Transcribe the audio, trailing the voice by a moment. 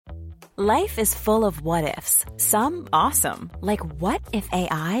Life is full of what-ifs. Some awesome, like what if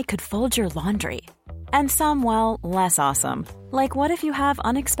AI could fold your laundry? And some, well, less awesome, like what if you have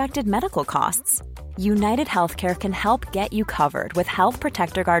unexpected medical costs? United Healthcare can help get you covered with Health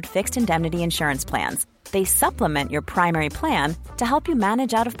Protector Guard fixed indemnity insurance plans. They supplement your primary plan to help you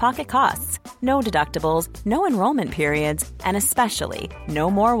manage out-of-pocket costs. No deductibles, no enrollment periods, and especially no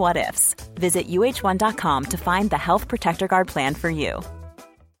more what-ifs. Visit uh1.com to find the Health Protector Guard plan for you.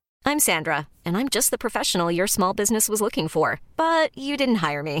 I'm Sandra, and I'm just the professional your small business was looking for. But you didn't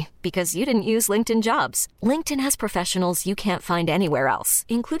hire me because you didn't use LinkedIn Jobs. LinkedIn has professionals you can't find anywhere else,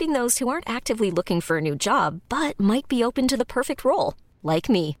 including those who aren't actively looking for a new job, but might be open to the perfect role, like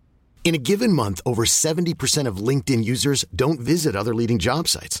me. In a given month, over 70% of LinkedIn users don't visit other leading job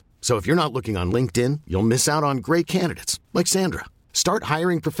sites. So if you're not looking on LinkedIn, you'll miss out on great candidates like Sandra. Start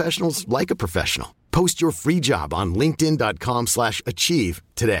hiring professionals like a professional. Post your free job on linkedin.com/achieve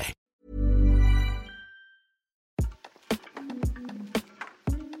today.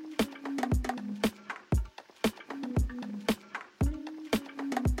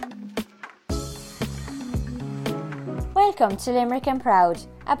 Welcome to Limerick and Proud,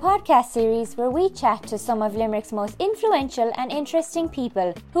 a podcast series where we chat to some of Limerick's most influential and interesting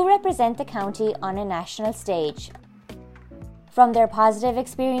people who represent the county on a national stage. From their positive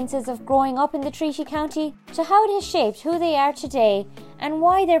experiences of growing up in the Treaty County to how it has shaped who they are today and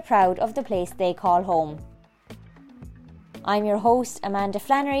why they're proud of the place they call home. I'm your host, Amanda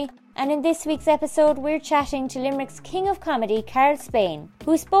Flannery, and in this week's episode we're chatting to Limerick's King of Comedy, Karl Spain,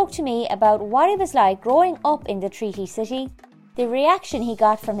 who spoke to me about what it was like growing up in the Treaty City, the reaction he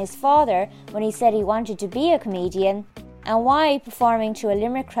got from his father when he said he wanted to be a comedian, and why performing to a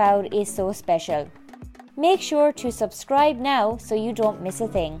Limerick crowd is so special. Make sure to subscribe now so you don't miss a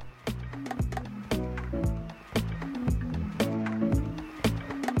thing.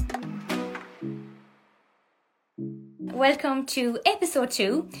 Welcome to episode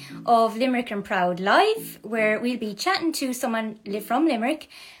 2 of Limerick and Proud Live, where we'll be chatting to someone from Limerick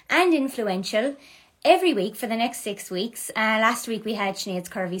and influential every week for the next 6 weeks. Last week we had Sinead's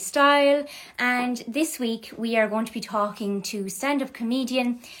Curvy Style, and this week we are going to be talking to stand-up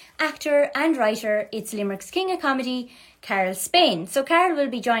comedian, actor and writer. It's Limerick's King of Comedy, Karl Spain. So Karl will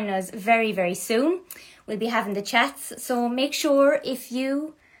be joining us very, very soon. We'll be having the chats, so make sure if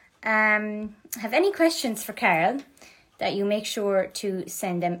you have any questions for Karl that you make sure to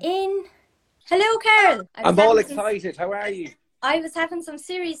send them in. Hello, Karl. I'm all excited. How are you? I was having some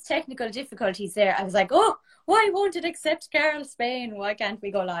serious technical difficulties there. I was like, oh, why won't it accept Karl Spain? Why can't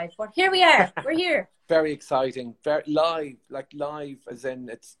we go live? But here we are. We're here. Very exciting. Very live, like live as in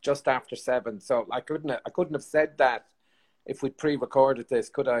it's just after 7. So I couldn't have said that if we'd pre-recorded this,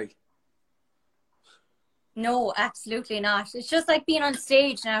 could I? No, absolutely not. It's just like being on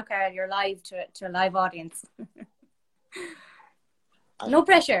stage now, Karl. You're live to a live audience. No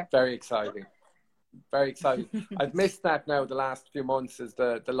pressure. Very exciting. Very excited. I've missed that now the last few months is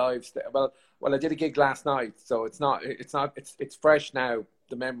the live well I did a gig last night, so it's fresh now,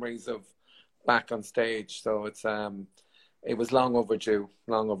 the memories of back on stage. So it was long overdue.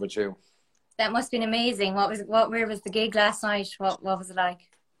 That must have been amazing. Where was the gig last night? What was it like?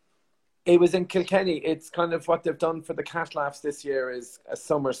 It was in Kilkenny. It's kind of what they've done for the Cat Laughs this year is a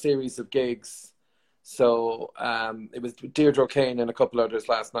summer series of gigs. So it was Deirdre O'Kane and a couple others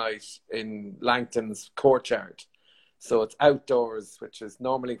last night in Langton's courtyard. So it's outdoors, which is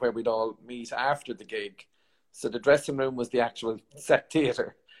normally where we'd all meet after the gig. So the dressing room was the actual set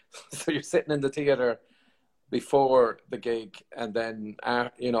theatre. So you're sitting in the theatre before the gig and then, and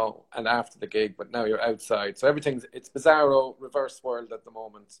after the gig, but now you're outside. So it's bizarro, reverse world at the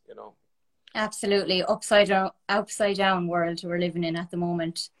moment, Absolutely. Upside down world we're living in at the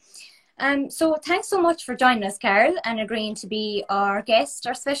moment. So thanks so much for joining us, Karl, and agreeing to be our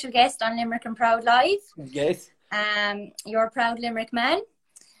special guest on Limerick and Proud Live. Yes. You're a proud Limerick man,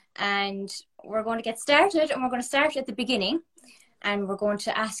 and we're going to get started, and we're going to start at the beginning, and we're going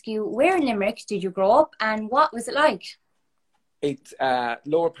to ask you, where in Limerick did you grow up, and what was it like? It's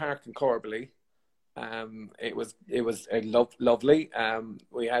Lower Park in Corbally. It was lovely.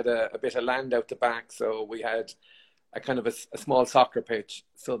 We had a bit of land out the back, so we had a kind of a small soccer pitch.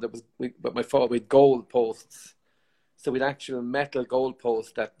 So we'd goal posts. So we'd actual metal goal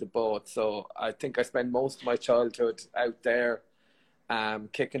post at the boat. So I think I spent most of my childhood out there,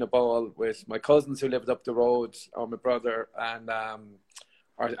 kicking a ball with my cousins who lived up the road, or my brother and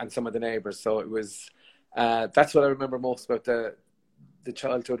some of the neighbours. So it was that's what I remember most about the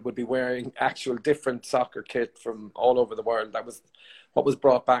childhood would be wearing actual different soccer kit from all over the world. That was what was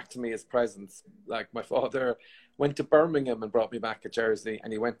brought back to me as presents. Like my father went to Birmingham and brought me back a jersey,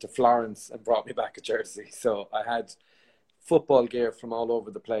 and he went to Florence and brought me back a jersey. So I had football gear from all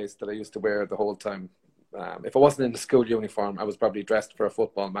over the place that I used to wear the whole time. If I wasn't in the school uniform, I was probably dressed for a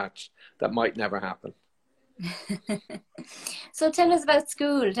football match. That might never happen. So tell us about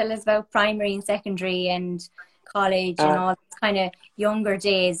school. Tell us about primary and secondary and college and all those kind of younger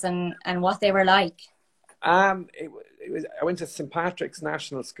days and what they were like. It was, I went to St. Patrick's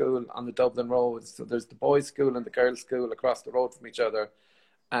National School on the Dublin Road. So there's the boys' school and the girls' school across the road from each other.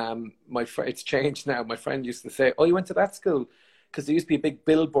 It's changed now. My friend used to say, "Oh, you went to that school?" Because there used to be a big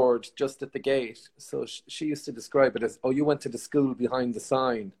billboard just at the gate. So she used to describe it as, "Oh, you went to the school behind the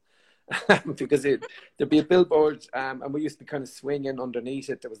sign." Because there'd be a billboard, and we used to be kind of swinging underneath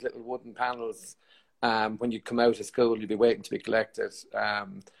it. There was little wooden panels. When you'd come out of school, you'd be waiting to be collected.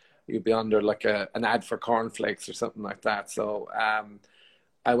 You'd be under like an ad for cornflakes or something like that. So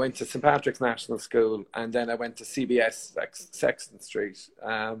I went to St. Patrick's National School, and then I went to CBS, like Sexton Street.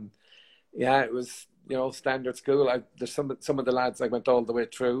 Yeah, it was, you know, standard school. There's some of the lads I went all the way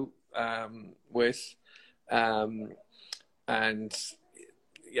through with, and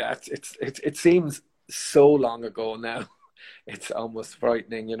yeah, it seems so long ago now. It's almost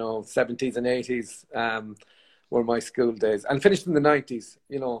frightening, you know. 70s and 80s were my school days, and finished in the 90s,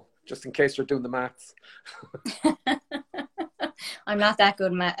 you know, just in case you're doing the maths. I'm not that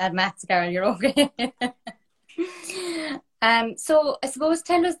good at maths, Carol. You're okay. So I suppose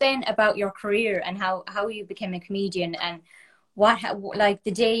tell us then about your career and how you became a comedian, and like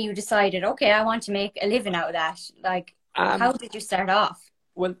the day you decided, okay, I want to make a living out of that. Like, how did you start off?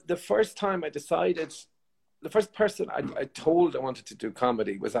 Well, the first time I decided, the first person I told I wanted to do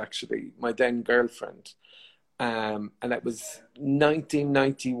comedy was actually my then girlfriend. And it was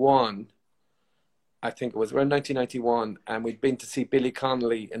 1991. I think it was around 1991. And we'd been to see Billy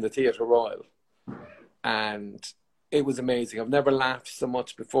Connolly in the Theatre Royal. And it was amazing. I've never laughed so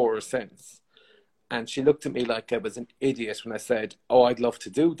much before or since. And she looked at me like I was an idiot when I said, "Oh, I'd love to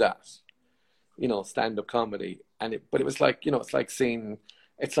do that." You know, stand-up comedy. But it was like, you know, it's like seeing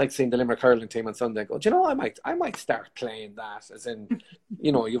the Limerick hurling team on Sunday and go, "Do you know, I might start playing that," as in,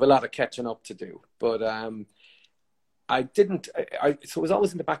 you know, you have a lot of catching up to do. But I didn't, so it was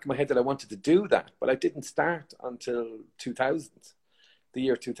always in the back of my head that I wanted to do that, but I didn't start until 2000, the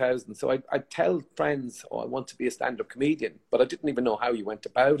year 2000. So I'd tell friends, "Oh, I want to be a stand-up comedian," but I didn't even know how you went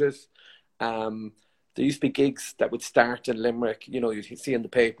about it. There used to be gigs that would start in Limerick, you know, you'd see in the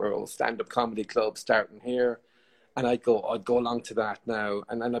paper, "Oh, stand-up comedy club starting here." And I'd go along to that now.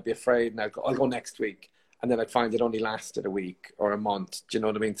 And then I'd be afraid, and I'll go next week. And then I'd find it only lasted a week or a month. Do you know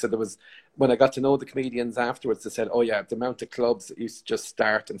what I mean? So there was, when I got to know the comedians afterwards, they said, "Oh yeah, the amount of clubs that used to just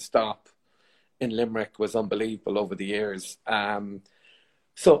start and stop in Limerick was unbelievable over the years."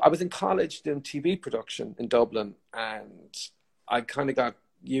 So I was in college doing TV production in Dublin, and I kind of got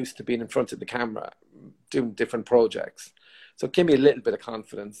used to being in front of the camera, doing different projects. So it gave me a little bit of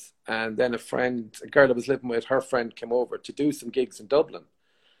confidence. And then a girl I was living with, her friend came over to do some gigs in Dublin.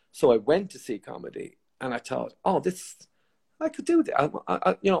 So I went to see comedy, and I thought, "Oh, I could do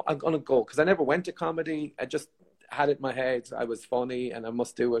that. You know, I'm going to go." Because I never went to comedy. I just had it in my head. I was funny and I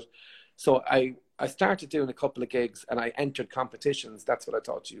must do it. So I started doing a couple of gigs, and I entered competitions. That's what I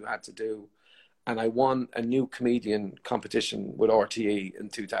thought you had to do. And I won a new comedian competition with RTE in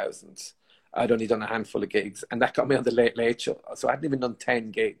 2000. I'd only done a handful of gigs, and that got me on the Late Late Show. So I hadn't even done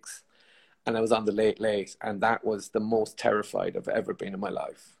 10 gigs, and I was on the Late Late, and that was the most terrified I've ever been in my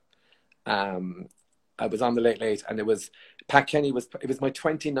life. I was on the Late Late, and Pat Kenny it was my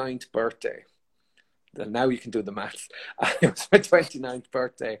 29th birthday. Now you can do the maths. It was my 29th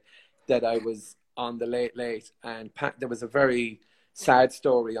birthday that I was on the Late Late, and there was a very sad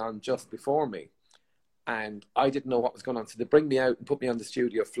story on just before me. And I didn't know what was going on. So they bring me out and put me on the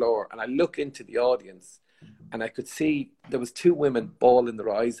studio floor. And I look into the audience, and I could see there was two women bawling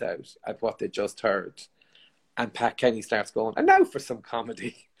their eyes out at what they just heard. And Pat Kenny starts going, "And now for some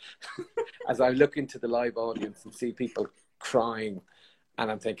comedy." As I look into the live audience and see people crying.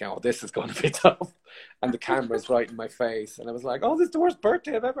 And I'm thinking, "Oh, this is going to be tough." And the camera's right in my face. And I was like, "Oh, this is the worst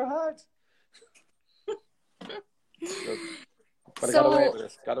birthday I've ever had." But I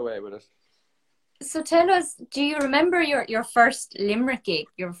got away with it. So tell us, do you remember your first Limerick gig,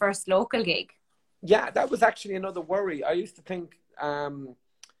 your first local gig? Yeah, that was actually another worry. I used to think that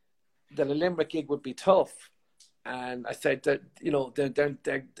a Limerick gig would be tough. And I said that, you know,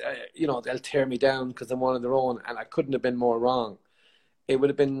 they'll tear me down because I'm one of their own. And I couldn't have been more wrong. It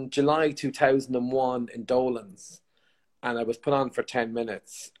would have been July 2001 in Dolan's. and I was put on for 10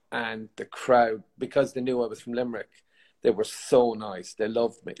 minutes, and the crowd, because they knew I was from Limerick, they were so nice. They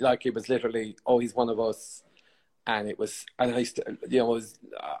loved me. Like, it was literally, oh, he's one of us. And it was, and I used to, you know,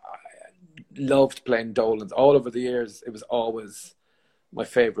 I loved playing Dolan's. All over the years, it was always my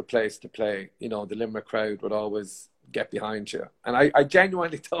favourite place to play. You know, the Limerick crowd would always get behind you. And I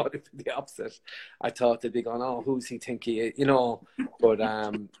genuinely thought it'd be the opposite. I thought they'd be going, oh, who's he think he is? You know, but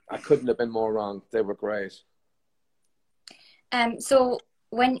I couldn't have been more wrong. They were great. So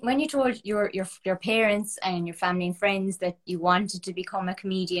when you told your parents and your family and friends that you wanted to become a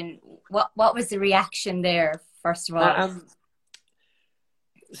comedian, what was the reaction there, first of all?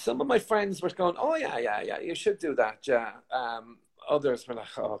 Some of my friends were going, oh, yeah, you should do that, yeah. Others were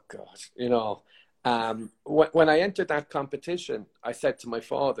like, oh, God, you know. When I entered that competition, I said to my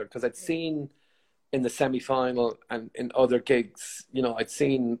father, because I'd seen in the semi-final and in other gigs, you know, I'd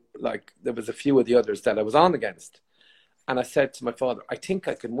seen, like, there was a few of the others that I was on against. And I said to my father, I think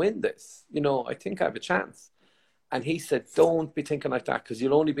I can win this. You know, I think I have a chance. And he said, don't be thinking like that, because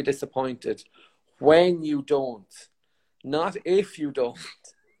you'll only be disappointed when you don't. Not if you don't,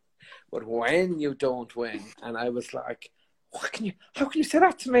 but when you don't win. And I was like, how can you say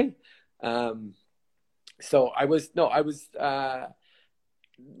that to me? So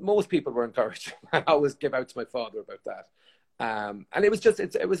most people were encouraged. I always give out to my father about that. And it was just,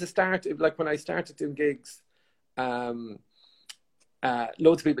 it was a start. Like, when I started doing gigs, loads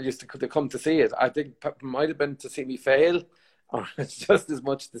of people used to come to see it. I think it might have been to see me fail, or just as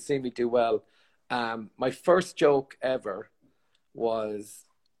much to see me do well. My first joke ever was,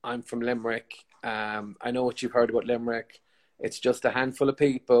 I'm from Limerick. I know what you've heard about Limerick. It's just a handful of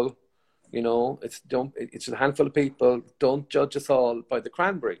people, you know, it's a handful of people. Don't judge us all by the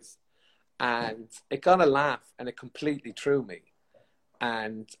Cranberries. And it got a laugh, and it completely threw me.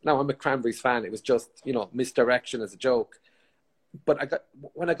 And now I'm a Cranberries fan. It was just, you know, misdirection as a joke. But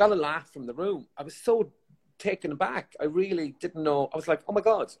when I got a laugh from the room, I was so taken aback. I really didn't know. I was like, oh my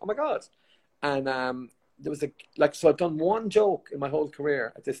God. And there was so I've done one joke in my whole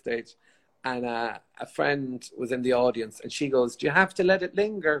career at this stage. And a friend was in the audience, and she goes, do you have to let it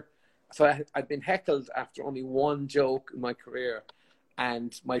linger? So I'd been heckled after only one joke in my career.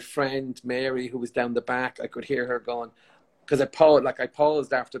 And my friend Mary, who was down the back, I could hear her going, because I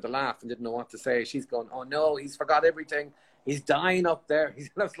paused after the laugh and didn't know what to say. She's going, oh no, he's forgot everything. He's dying up there.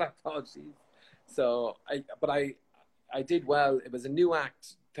 I was like, oh geez. So I did well. It was a new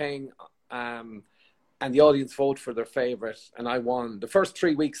act thing. And the audience vote for their favourite, and I won. The first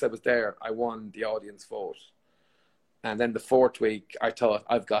 3 weeks I was there, I won the audience vote. And then the fourth week, I thought,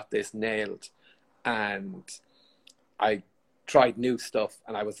 I've got this nailed. And I tried new stuff,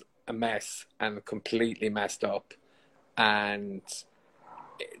 and I was a mess and completely messed up. And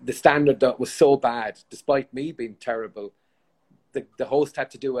the standard that was so bad, despite me being terrible, the host had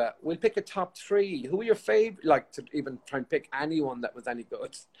to do we'll pick a top three. Who are your favorite? Like, to even try and pick anyone that was any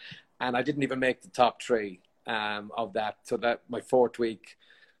good. And I didn't even make the top three of that. So that my fourth week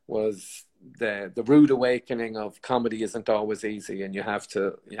was the rude awakening of comedy isn't always easy, and you have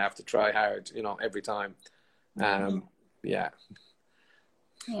to try hard, you know, every time. Yeah.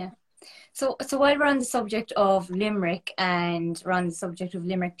 So while we're on the subject of Limerick, and we're on the subject of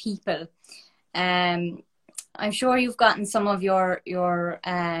Limerick people, I'm sure you've gotten some of your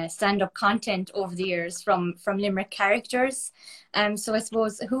stand-up content over the years from Limerick characters. So I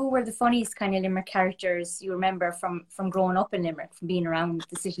suppose, who were the funniest kind of Limerick characters you remember from growing up in Limerick, from being around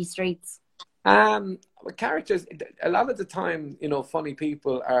the city streets? Characters, a lot of the time, you know, funny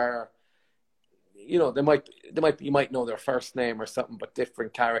people are, you know, you might know their first name or something, but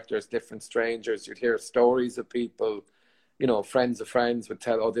different characters, different strangers. You'd hear stories of people, you know, friends of friends would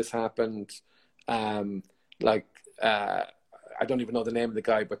tell, oh, this happened. I don't even know the name of the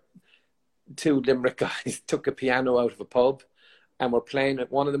guy, but two Limerick guys took a piano out of a pub and were playing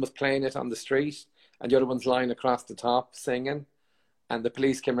it. One of them was playing it on the street, and the other one's lying across the top singing. And the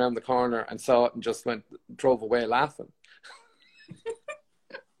police came around the corner and saw it and just drove away laughing.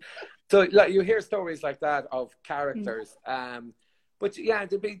 So, like, you hear stories like that of characters. But yeah,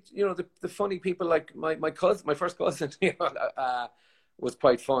 there'd be, you know, the funny people, like my cousin, my first cousin, you know, was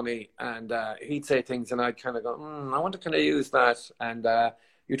quite funny, and he'd say things, and I'd kind of go, I wonder, can I use that? And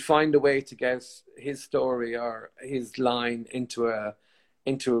you'd find a way to get his story or his line into a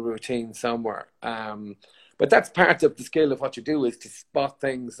routine somewhere. But that's part of the skill of what you do, is to spot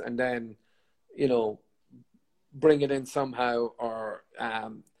things and then, you know, bring it in somehow, or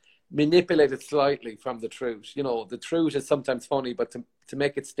manipulate it slightly from the truth. You know, the truth is sometimes funny, but to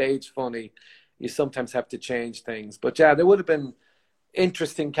make it stage funny, you sometimes have to change things. But yeah, there would have been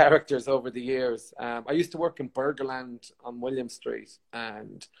interesting characters over the years. I used to work in Burgerland on William Street,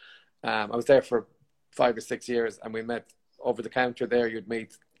 and I was there for 5 or 6 years, and we met over the counter there. You'd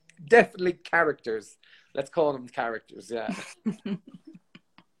meet definitely characters. Let's call them characters, yeah.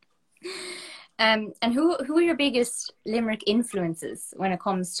 And who are your biggest Limerick influences when it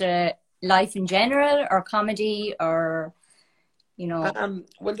comes to life in general, or comedy, or, you know?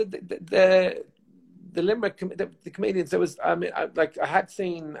 Well, the Limerick, the comedians, there was, I mean, I had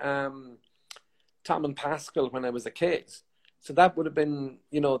seen Tom and Pascal when I was a kid. So that would have been,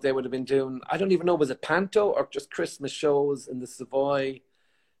 you know, they would have been doing, I don't even know, was it Panto or just Christmas shows in the Savoy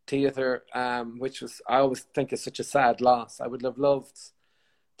Theatre, which was, I always think is such a sad loss. I would have loved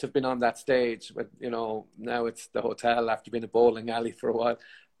to have been on that stage, but, you know, now it's the hotel after being a bowling alley for a while.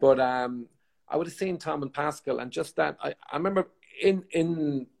 But I would have seen Tom and Pascal, and just that, I remember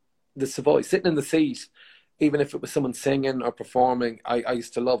in the Savoy, sitting in the seat, even if it was someone singing or performing, I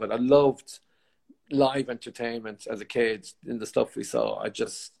used to love it. I loved live entertainment as a kid in the stuff we saw. I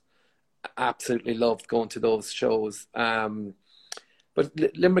just absolutely loved going to those shows. But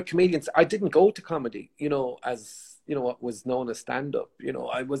Limerick comedians, I didn't go to comedy, you know, as, you know, what was known as stand-up. You know,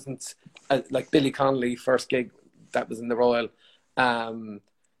 I wasn't, like Billy Connolly, first gig, that was in the Royal.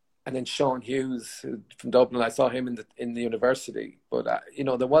 And then Sean Hughes from Dublin, I saw him in the university. But, you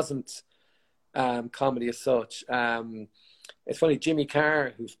know, there wasn't comedy as such. It's funny, Jimmy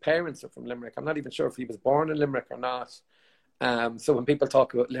Carr, whose parents are from Limerick, I'm not even sure if he was born in Limerick or not. So when people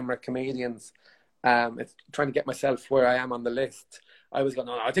talk about Limerick comedians, it's trying to get myself where I am on the list. I was going,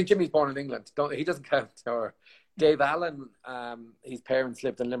 no, I think Jimmy's born in England. He doesn't count. Or Dave Allen, his parents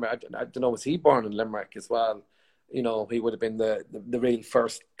lived in Limerick. I don't know, was he born in Limerick as well? You know, he would have been the real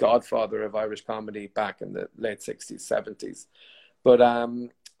first godfather of Irish comedy back in the late 60s, 70s. But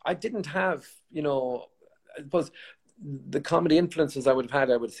I didn't have, you know, I suppose the comedy influences I would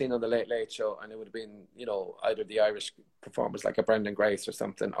have seen on the Late Late Show, and it would have been, you know, either the Irish performers like a Brendan Grace or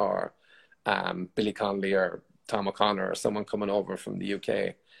something, or Billy Connolly or Tom O'Connor or someone coming over from the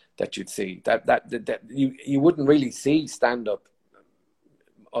UK that you'd see. That you wouldn't really see stand-up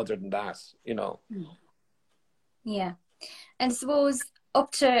other than that, you know. Yeah. And I suppose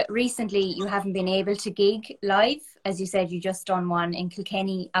up to recently, you haven't been able to gig live. As you said, you just done one in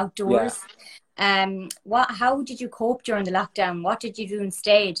Kilkenny outdoors. Yeah. How did you cope during the lockdown? What did you do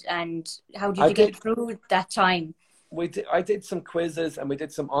instead? And how did you get through that time? I did some quizzes, and we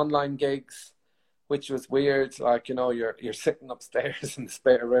did some online gigs, which was weird. Like, you know, you're sitting upstairs in the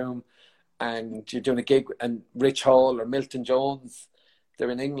spare room, and you're doing a gig, and Rich Hall or Milton Jones, they're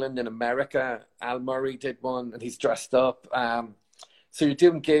in England, in America. Al Murray did one, and he's dressed up. So you're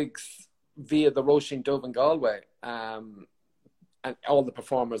doing gigs via the Roisin Dubh in Galway, and all the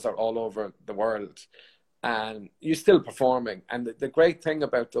performers are all over the world, and you're still performing. And the great thing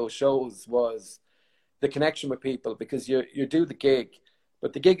about those shows was the connection with people, because you do the gig,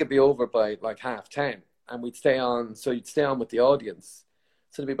 but the gig would be over by like 10:30, and we'd stay on. So you'd stay on with the audience.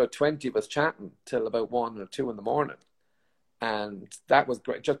 So there'd be about 20 of us chatting till about 1 or 2 in the morning. And that was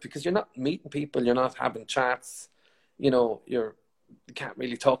great, just because you're not meeting people, you're not having chats, you know, you can't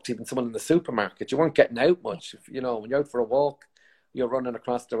really talk to even someone in the supermarket. You weren't getting out much. You know, when you're out for a walk, you're running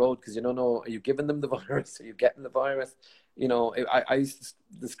across the road because you don't know, are you giving them the virus? Are you getting the virus? You know, I used to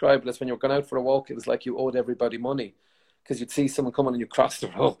describe it as when you were going out for a walk, it was like you owed everybody money, because you'd see someone coming and you cross the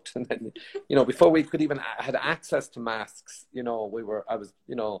road. And then, you know, before we could even had access to masks, you know, I was,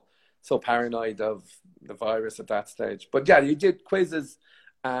 you know, so paranoid of the virus at that stage. But yeah, you did quizzes,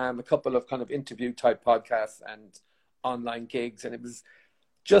 a couple of kind of interview type podcasts and online gigs, and it was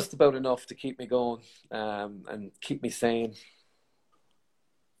just about enough to keep me going, and keep me sane.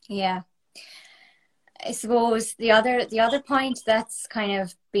 Yeah. I suppose the other point that's kind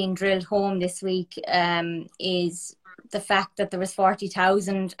of been drilled home this week is the fact that there was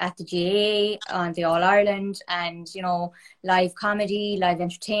 40,000 at the GAA on the All Ireland, and, you know, live comedy, live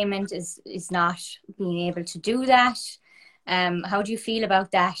entertainment is not being able to do that. How do you feel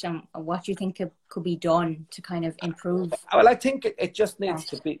about that, and what do you think could be done to kind of improve? Well, I think it just needs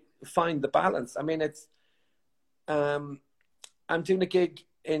to find the balance. I mean, it's I'm doing a gig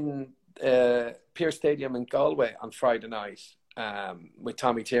in Pearse Stadium in Galway on Friday night, with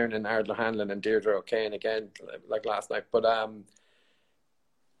Tommy Tiernan, Ardler Hanlon and Deirdre O'Kane again, like last night. But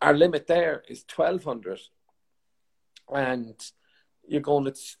our limit there is 1,200. And you're going,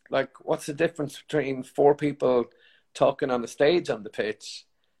 it's like, what's the difference between 4 people talking on the stage on the pitch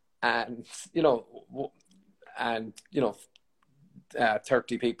and,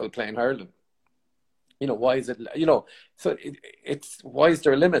 30 people playing hurling? You know, why is it, you know, so it's, why is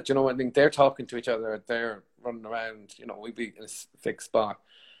there a limit? You know, I think they're talking to each other, they're running around, we'd be in a fixed spot.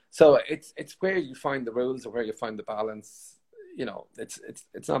 So it's where you find the rules or where you find the balance.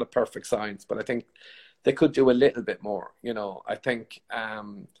 It's not a perfect science, but I think they could do a little bit more. I think,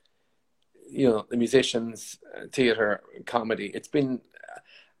 the musicians, theatre, comedy, it's been,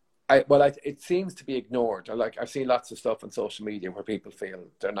 it seems to be ignored. I've seen lots of stuff on social media where people feel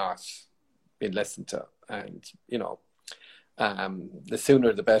they're not being listened to, and the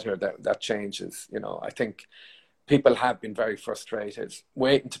sooner the better that changes. I think people have been very frustrated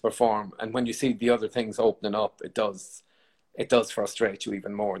waiting to perform, and when you see the other things opening up, it does frustrate you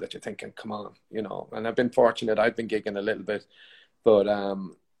even more, that you're thinking, come on, and I've been fortunate. I've been gigging a little bit, but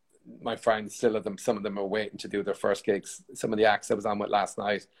my friends, some of them are waiting to do their first gigs. Some of the acts I was on with last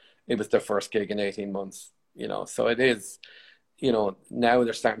night, it was their first gig in 18 months, so it is, now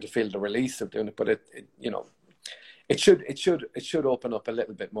they're starting to feel the release of doing it, but it should open up a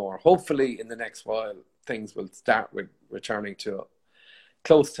little bit more. Hopefully in the next while, things will start returning to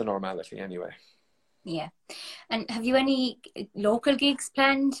close to normality anyway. Yeah. And have you any local gigs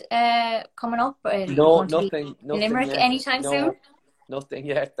planned coming up? No, nothing Limerick yet. anytime soon? Nothing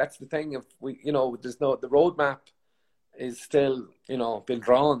yet. That's the thing. If the roadmap is still, been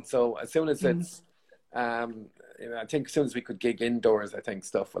drawn. So as soon as it's, I think as soon as we could gig indoors, I think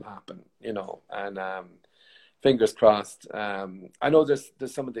stuff will happen, and fingers crossed. I know there's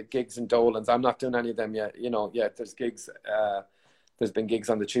some of the gigs in Dolan's. I'm not doing any of them yet, yet. There's gigs, there's been gigs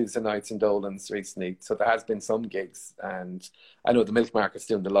on the Tuesday nights in Dolan's recently. So there has been some gigs, and I know the Milk Market's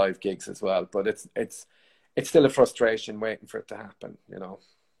doing the live gigs as well, but it's still a frustration waiting for it to happen,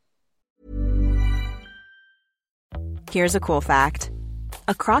 Here's a cool fact.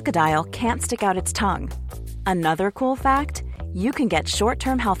 A crocodile can't stick out its tongue. Another cool fact, you can get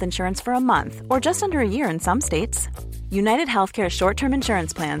short-term health insurance for a month or just under a year in some states. United Healthcare short-term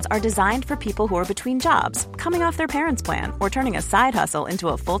insurance plans are designed for people who are between jobs, coming off their parents' plan, or turning a side hustle into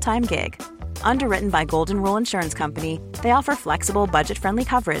a full-time gig. Underwritten by Golden Rule Insurance Company, they offer flexible, budget-friendly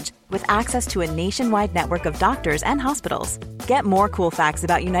coverage with access to a nationwide network of doctors and hospitals. Get more cool facts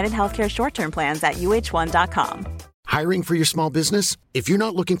about United Healthcare short-term plans at uh1.com. Hiring for your small business? If you're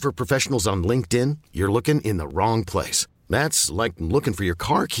not looking for professionals on LinkedIn, you're looking in the wrong place. That's like looking for your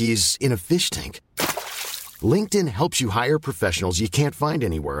car keys in a fish tank. LinkedIn helps you hire professionals you can't find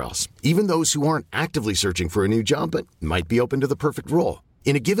anywhere else, even those who aren't actively searching for a new job but might be open to the perfect role.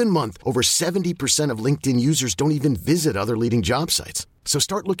 In a given month, over 70% of LinkedIn users don't even visit other leading job sites. So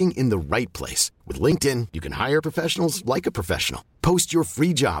start looking in the right place. With LinkedIn, you can hire professionals like a professional. Post your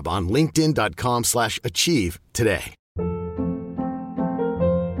free job on linkedin.com/achieve today.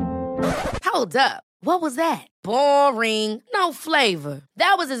 Hold up. What was that? Boring. No flavor.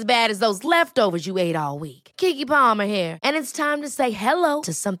 That was as bad as those leftovers you ate all week. Keke Palmer here, and it's time to say hello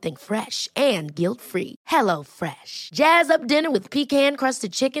to something fresh and guilt-free. Hello Fresh. Jazz up dinner with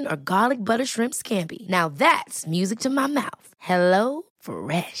pecan-crusted chicken or garlic butter shrimp scampi. Now that's music to my mouth. Hello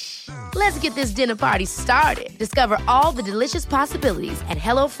Fresh. Let's get this dinner party started. Discover all the delicious possibilities at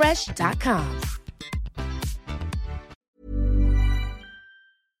hellofresh.com.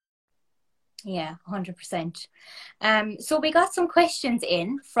 Yeah, 100%. So we got some questions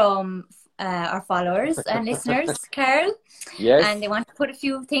in from our followers and listeners, Carl. Yes. And they want to put a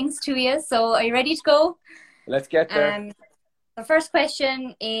few things to you. So are you ready to go? Let's get there. The first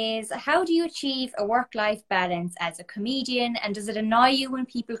question is, how do you achieve a work-life balance as a comedian? And does it annoy you when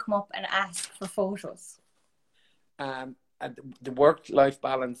people come up and ask for photos? And the work-life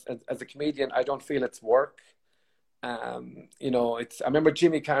balance as a comedian, I don't feel it's work. I remember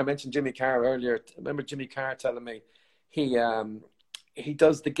Jimmy Carr, I mentioned Jimmy Carr earlier. I remember Jimmy Carr telling me he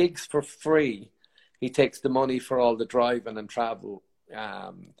does the gigs for free. He takes the money for all the driving and travel,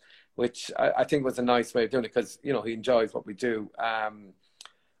 which I think was a nice way of doing it, because, he enjoys what we do.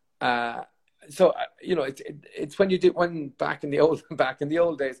 It's when back in the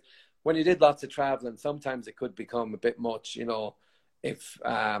old days, when you did lots of traveling, sometimes it could become a bit much, If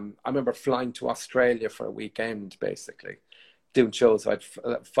I remember flying to Australia for a weekend, basically doing shows. So I had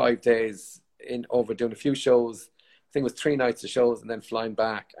 5 days over doing a few shows. I think it was 3 nights of shows, and then flying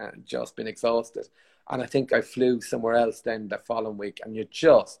back and just been exhausted. And I think I flew somewhere else then the following week, and you're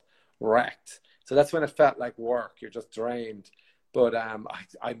just wrecked. So that's when it felt like work. You're just drained. But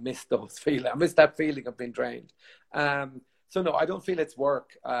I miss those feelings. I miss that feeling of being drained. So no, I don't feel it's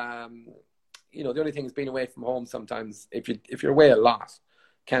work. The only thing is being away from home sometimes, if you're away a lot,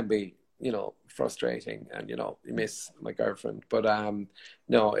 can be, frustrating, and, you miss my girlfriend. But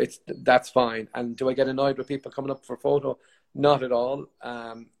no, that's fine. And do I get annoyed with people coming up for a photo? Not at all.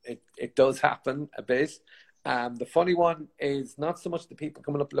 It does happen a bit. The funny one is not so much the people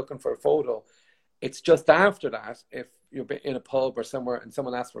coming up looking for a photo. It's just after that, if you're in a pub or somewhere and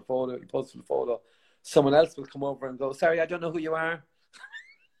someone asks for a photo, you post a photo, someone else will come over and go, sorry, I don't know who you are.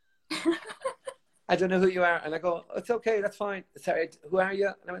 I don't know who you are. And I go, it's okay, that's fine. Sorry, who are you?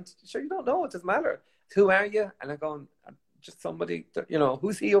 And I went, sure, you don't know, it doesn't matter. Who are you? And I go, just somebody, you know,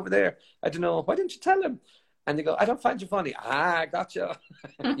 who's he over there? I don't know. Why didn't you tell him? And they go, I don't find you funny. I gotcha.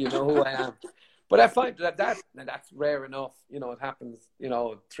 You know who I am. But I find that's rare enough. You know, it happens, you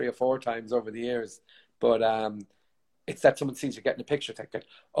know, 3 or 4 times over the years. But it's that someone sees you getting a picture thinking,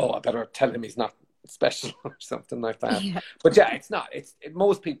 oh, I better tell him he's not special or something like that. Yeah. But yeah, it's not.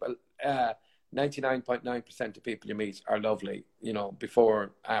 Most people, 99.9% of people you meet are lovely, you know,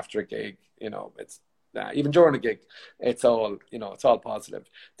 before, after a gig, you know, it's even during a gig, it's all, you know, it's all positive.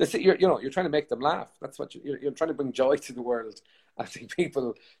 You're trying to make them laugh. That's what you're trying to bring joy to the world. I think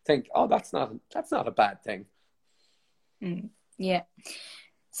people think, oh, that's not a bad thing. Yeah.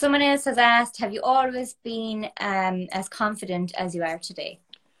 Someone else has asked, have you always been as confident as you are today?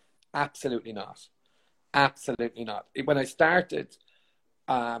 Absolutely not. Absolutely not. When I started,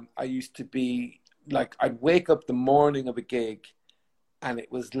 I used to be like, I'd wake up the morning of a gig and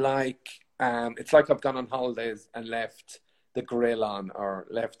it was like, it's like I've gone on holidays and left the grill on or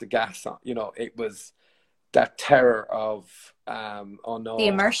left the gas on. You know, it was that terror of, oh no. The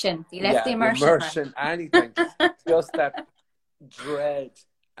immersion. You left the immersion. The immersion, anything. Just that dread.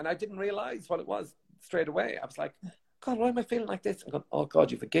 And I didn't realize what it was straight away. I was like, God, why am I feeling like this? I'm going, oh God,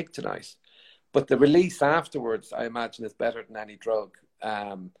 you have a gig tonight. But the release afterwards, I imagine, is better than any drug.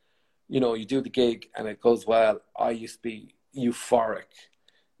 You know, you do the gig and it goes well. I used to be euphoric,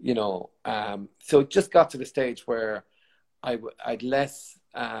 you know. So it just got to the stage where I was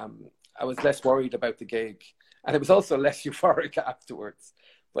less worried about the gig. And it was also less euphoric afterwards.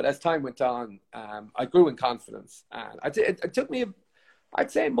 But as time went on, I grew in confidence. And it took me,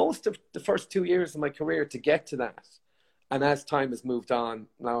 I'd say, most of the first 2 years of my career to get to that. And as time has moved on,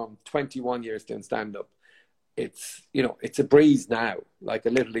 now I'm 21 years doing stand-up. It's, you know, it's a breeze now. Like I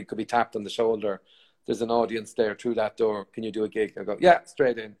literally could be tapped on the shoulder. There's an audience there through that door. Can you do a gig? I go, yeah,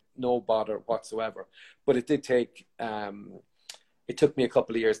 straight in. No bother whatsoever. But it did take, it took me a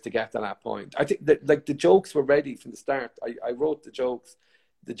couple of years to get to that point. I think that like the jokes were ready from the start. I wrote the jokes.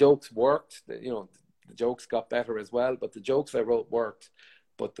 The jokes worked. You know, the jokes got better as well. But the jokes I wrote worked.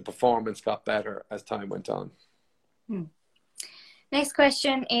 But the performance got better as time went on. Next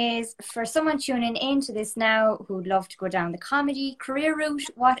question is, for someone tuning into this now who'd love to go down the comedy career route,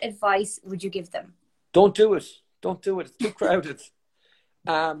 what advice would you give them? Don't do it. Don't do it. It's too crowded.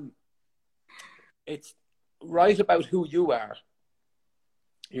 It's write about who you are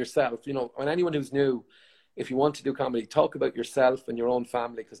yourself. You know, when anyone who's new, if you want to do comedy, talk about yourself and your own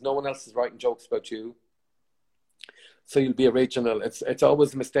family, because no one else is writing jokes about you. So you'll be original. It's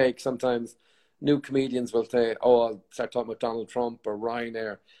always a mistake. Sometimes new comedians will say, oh, I'll start talking about Donald Trump or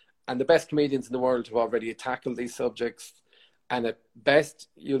Ryanair. And the best comedians in the world have already tackled these subjects. And at best,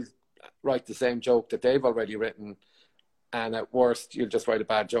 you'll write the same joke that they've already written. And at worst, you'll just write a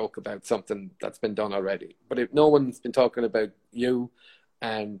bad joke about something that's been done already. But if no one's been talking about you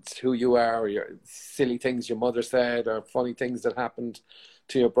and who you are, or your silly things your mother said, or funny things that happened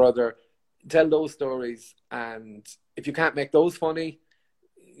to your brother, tell those stories. And if you can't make those funny,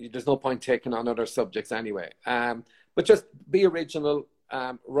 there's no point taking on other subjects anyway. But just be original.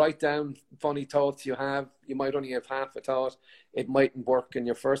 Write down funny thoughts you have. You might only have half a thought. It mightn't work in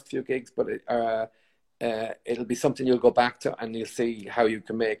your first few gigs, but it'll be something you'll go back to, and you'll see how you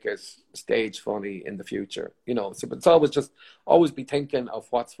can make it stage funny in the future. You know, so it's always be thinking of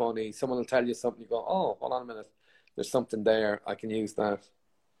what's funny. Someone will tell you something, you go, oh, hold on a minute, there's something there, I can use that.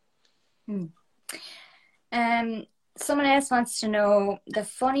 Someone else wants to know the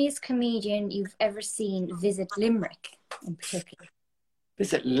funniest comedian you've ever seen visit Limerick in particular.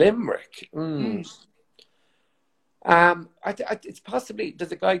 Visit Limerick? It's possibly,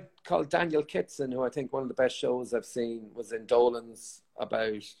 there's a guy called Daniel Kitson, who I think one of the best shows I've seen was in Dolan's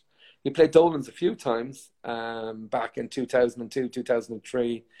he played Dolan's a few times back in 2002,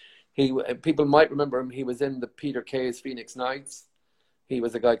 2003. People might remember him. He was in the Peter Kay's Phoenix Nights. He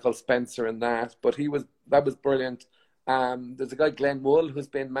was a guy called Spencer in that, but that was brilliant. There's a guy, Glenn Wool, who's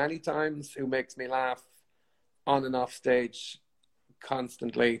been many times, who makes me laugh on and off stage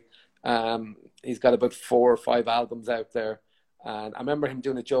constantly. He's got about 4 or 5 albums out there. And I remember him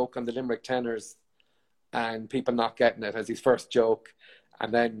doing a joke on the Limerick Tenors and people not getting it as his first joke,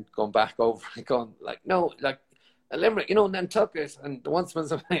 and then going back over and going like, no, like a Limerick, you know, Nantucket, and the once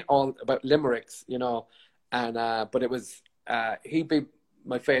was all about limericks, you know. And but it was he'd be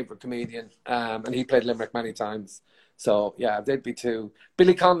my favourite comedian, and he played Limerick many times. So yeah, they'd be two.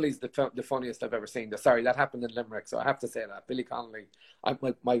 Billy Connolly's the funniest I've ever seen. Sorry, that happened in Limerick, so I have to say that. Billy Connolly.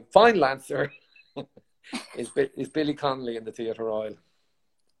 My final answer is Billy Connolly in the Theatre Royal.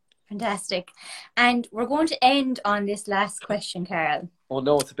 Fantastic. And we're going to end on this last question, Carol. Oh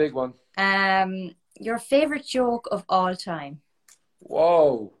no, it's a big one. Your favourite joke of all time?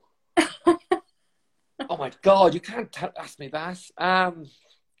 Whoa. Oh my God, you can't ask me that.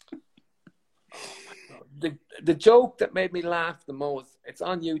 The joke that made me laugh the most, it's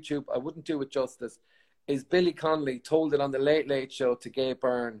on YouTube, I wouldn't do it justice, is Billy Connolly told it on the Late Late Show to Gay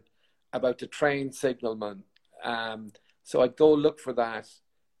Byrne about the train signalman. So I'd go look for that.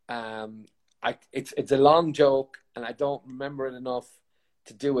 It's a long joke and I don't remember it enough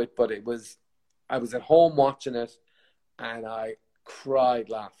to do it, but I was at home watching it and I cried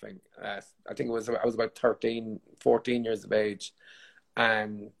laughing. I think I was about 13, 14 years of age,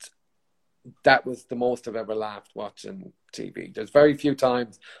 and that was the most I've ever laughed watching TV. There's very few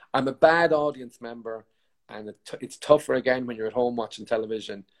times. I'm a bad audience member, and it's tougher again when you're at home watching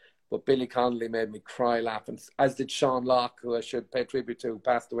television. But Billy Connolly made me cry laughing, as did Sean Locke, who I should pay tribute to,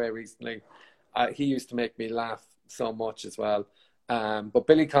 passed away recently. He used to make me laugh so much as well. But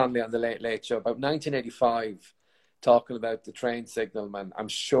Billy Connolly on the Late Late Show, about 1985, talking about the train signalman. I'm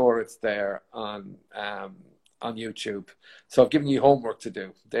sure it's there on YouTube. So I've given you homework to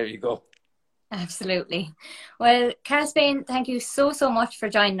do. There you go. Absolutely. Well, Carol Spain, thank you so much for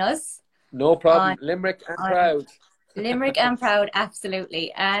joining us. No problem. Limerick and proud. Limerick and proud,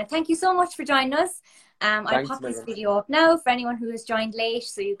 absolutely. Thank you so much for joining us. I'll pop this video up now for anyone who has joined late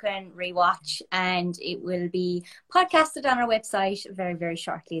so you can rewatch, and it will be podcasted on our website very, very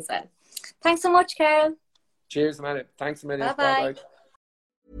shortly as well. Thanks so much, Carol. Cheers, Amanda. Thanks a million. Bye-bye. Bye-bye.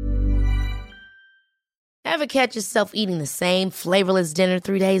 Ever catch yourself eating the same flavorless dinner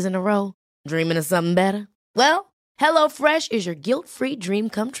 3 days in a row? Dreaming of something better? Well, HelloFresh is your guilt-free dream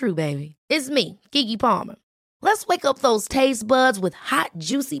come true, baby. It's me, Keke Palmer. Let's wake up those taste buds with hot,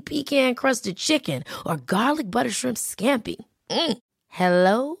 juicy pecan-crusted chicken or garlic butter shrimp scampi.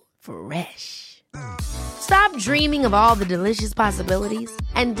 Hello Fresh. Stop dreaming of all the delicious possibilities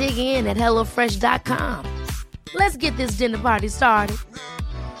and dig in at HelloFresh.com. Let's get this dinner party started.